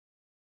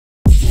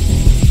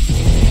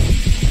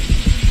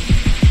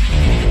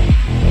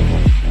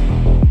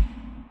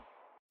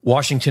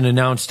Washington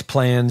announced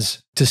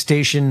plans to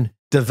station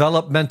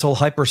developmental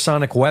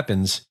hypersonic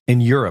weapons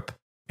in Europe,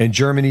 and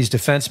Germany's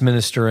defense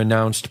minister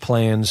announced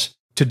plans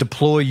to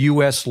deploy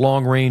U.S.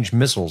 long-range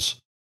missiles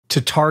to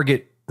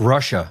target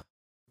Russia.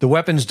 The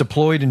weapons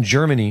deployed in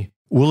Germany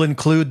will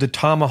include the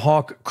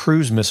Tomahawk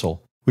cruise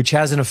missile, which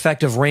has an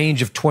effective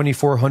range of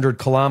 2,400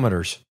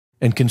 kilometers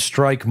and can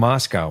strike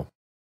Moscow.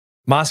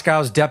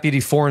 Moscow's deputy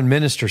foreign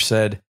minister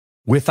said,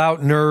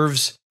 "Without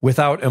nerves,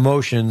 without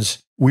emotions,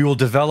 we will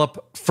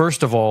develop,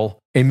 first of all,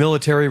 a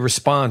military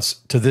response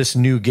to this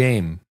new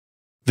game."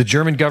 The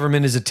German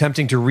government is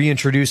attempting to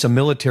reintroduce a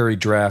military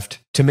draft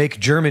to make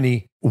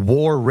Germany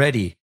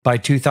war-ready by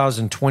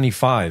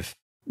 2025.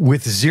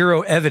 With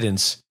zero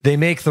evidence, they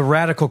make the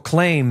radical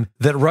claim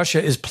that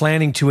Russia is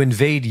planning to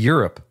invade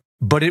Europe,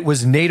 but it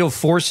was NATO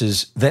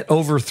forces that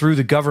overthrew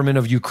the government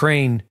of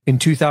Ukraine in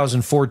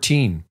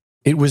 2014.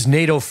 It was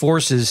NATO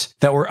forces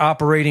that were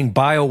operating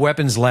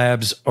bioweapons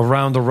labs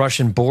around the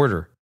Russian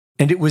border.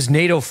 And it was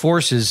NATO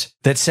forces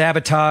that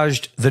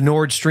sabotaged the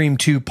Nord Stream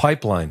 2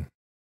 pipeline.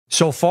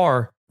 So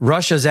far,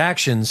 Russia's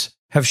actions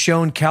have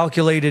shown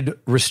calculated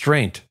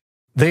restraint.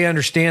 They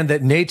understand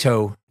that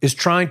NATO is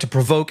trying to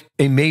provoke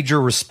a major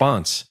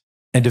response,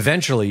 and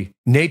eventually,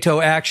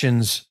 NATO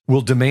actions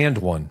will demand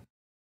one.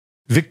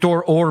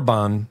 Viktor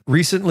Orban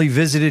recently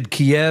visited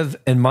Kiev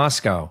and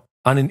Moscow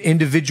on an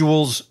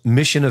individual's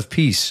mission of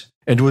peace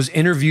and was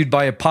interviewed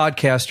by a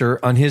podcaster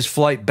on his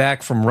flight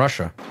back from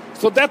Russia.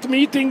 So that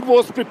meeting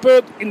was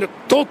prepared in a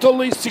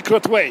totally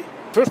secret way.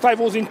 First I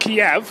was in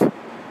Kiev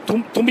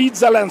to meet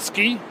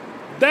Zelensky.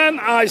 Then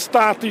I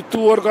started to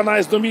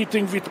organize the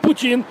meeting with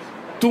Putin.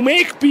 To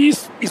make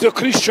peace is a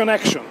Christian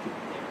action.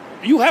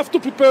 You have to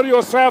prepare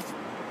yourself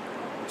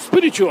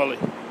spiritually.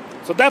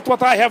 So that's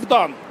what I have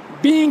done.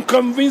 Being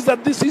convinced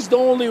that this is the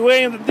only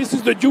way and that this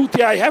is the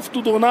duty I have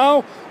to do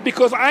now,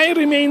 because I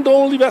remain the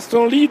only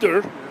Western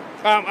leader.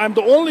 I'm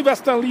the only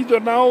Western leader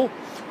now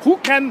who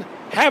can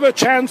have a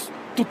chance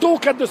to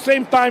talk at the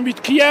same time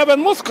with Kiev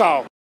and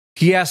Moscow.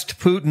 He asked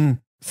Putin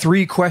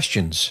 3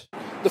 questions.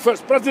 The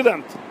first,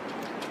 President,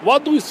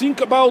 what do you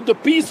think about the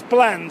peace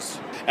plans?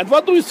 And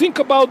what do you think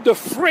about the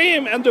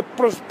frame and the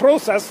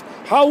process,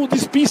 how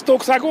these peace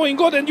talks are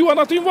going on, and you are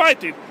not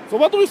invited? So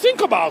what do you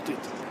think about it?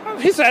 And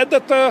he said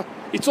that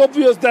it's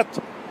obvious that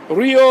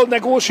real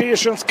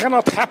negotiations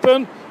cannot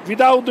happen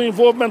without the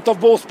involvement of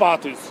both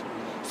parties.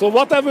 So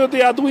whatever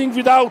they are doing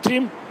without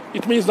him,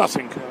 it means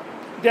nothing.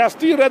 They are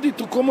still ready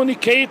to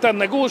communicate and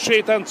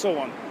negotiate and so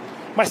on.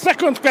 My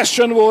second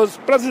question was,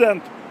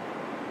 President,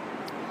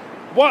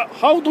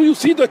 how do you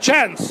see the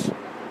chance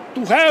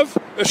to have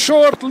a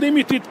short,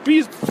 limited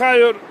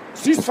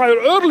ceasefire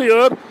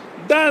earlier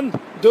than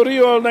the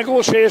real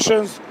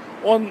negotiations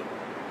on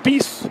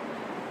peace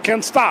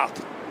can start?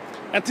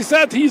 And he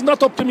said he's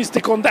not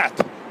optimistic on that.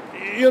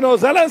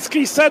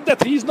 Zelensky said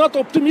that he's not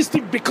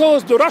optimistic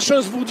because the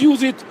Russians would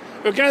use it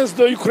against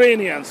the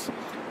Ukrainians.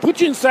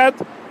 Putin said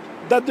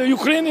that the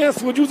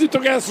Ukrainians would use it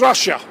against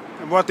Russia.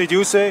 And what did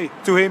you say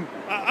to him?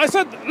 I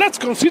said, let's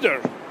consider.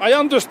 I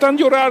understand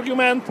your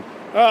argument,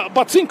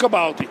 but think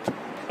about it.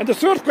 And the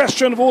third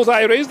question was,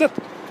 I raised that,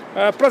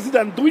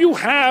 President, do you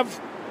have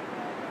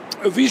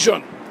a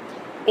vision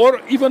or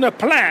even a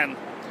plan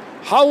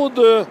how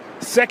the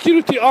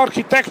security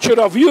architecture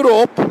of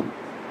Europe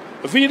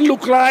will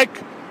look like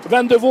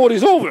when the war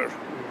is over?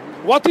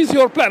 What is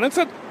your plan? And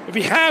said,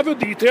 we have a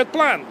detailed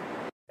plan.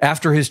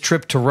 After his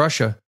trip to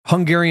Russia,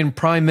 Hungarian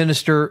Prime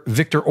Minister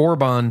Viktor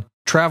Orban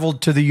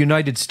traveled to the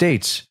United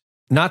States,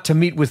 not to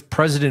meet with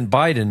President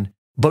Biden,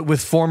 but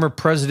with former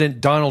President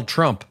Donald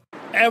Trump.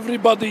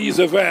 Everybody is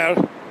aware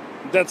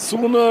that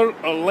sooner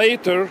or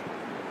later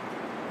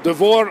the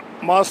war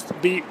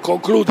must be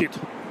concluded.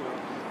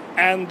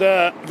 And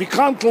we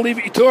can't live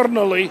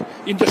eternally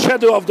in the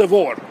shadow of the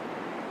war.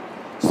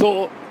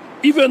 So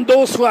even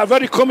those who are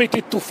very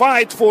committed to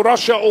fight for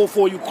Russia or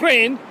for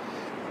Ukraine,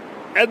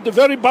 at the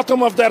very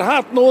bottom of their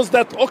heart knows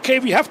that, okay,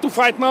 we have to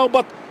fight now,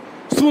 but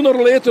sooner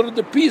or later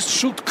the peace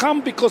should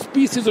come because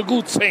peace is a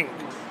good thing.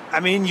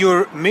 I mean,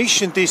 your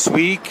mission this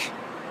week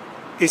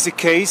is a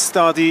case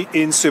study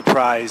in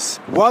surprise.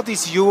 What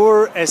is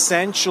your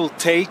essential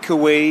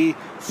takeaway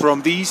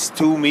from these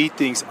 2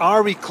 meetings?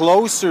 Are we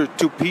closer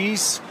to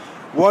peace?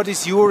 What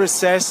is your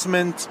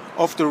assessment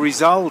of the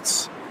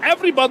results?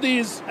 Everybody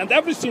is, and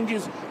everything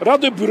is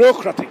rather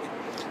bureaucratic.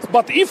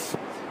 But if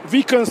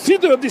we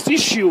consider this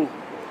issue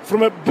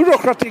from a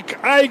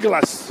bureaucratic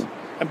eyeglass,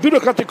 a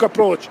bureaucratic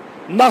approach,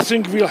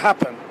 nothing will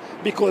happen.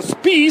 Because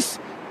peace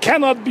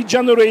cannot be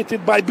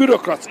generated by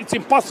bureaucrats. It's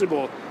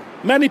impossible.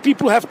 Many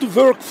people have to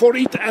work for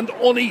it and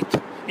on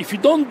it. If you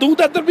don't do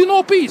that, there will be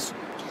no peace.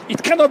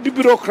 It cannot be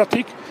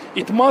bureaucratic.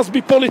 It must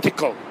be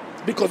political.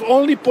 Because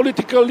only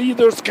political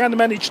leaders can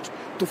manage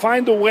to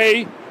find a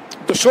way,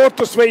 the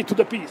shortest way to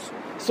the peace.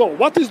 So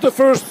what is the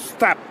first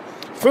step?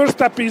 First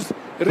step is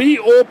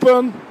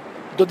reopen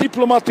the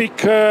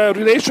diplomatic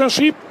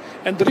relationship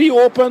and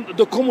reopen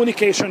the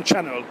communication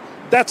channel.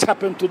 That's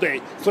happened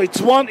today. So it's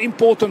one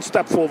important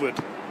step forward.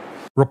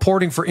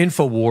 Reporting for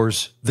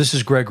InfoWars, this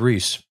is Greg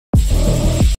Reese.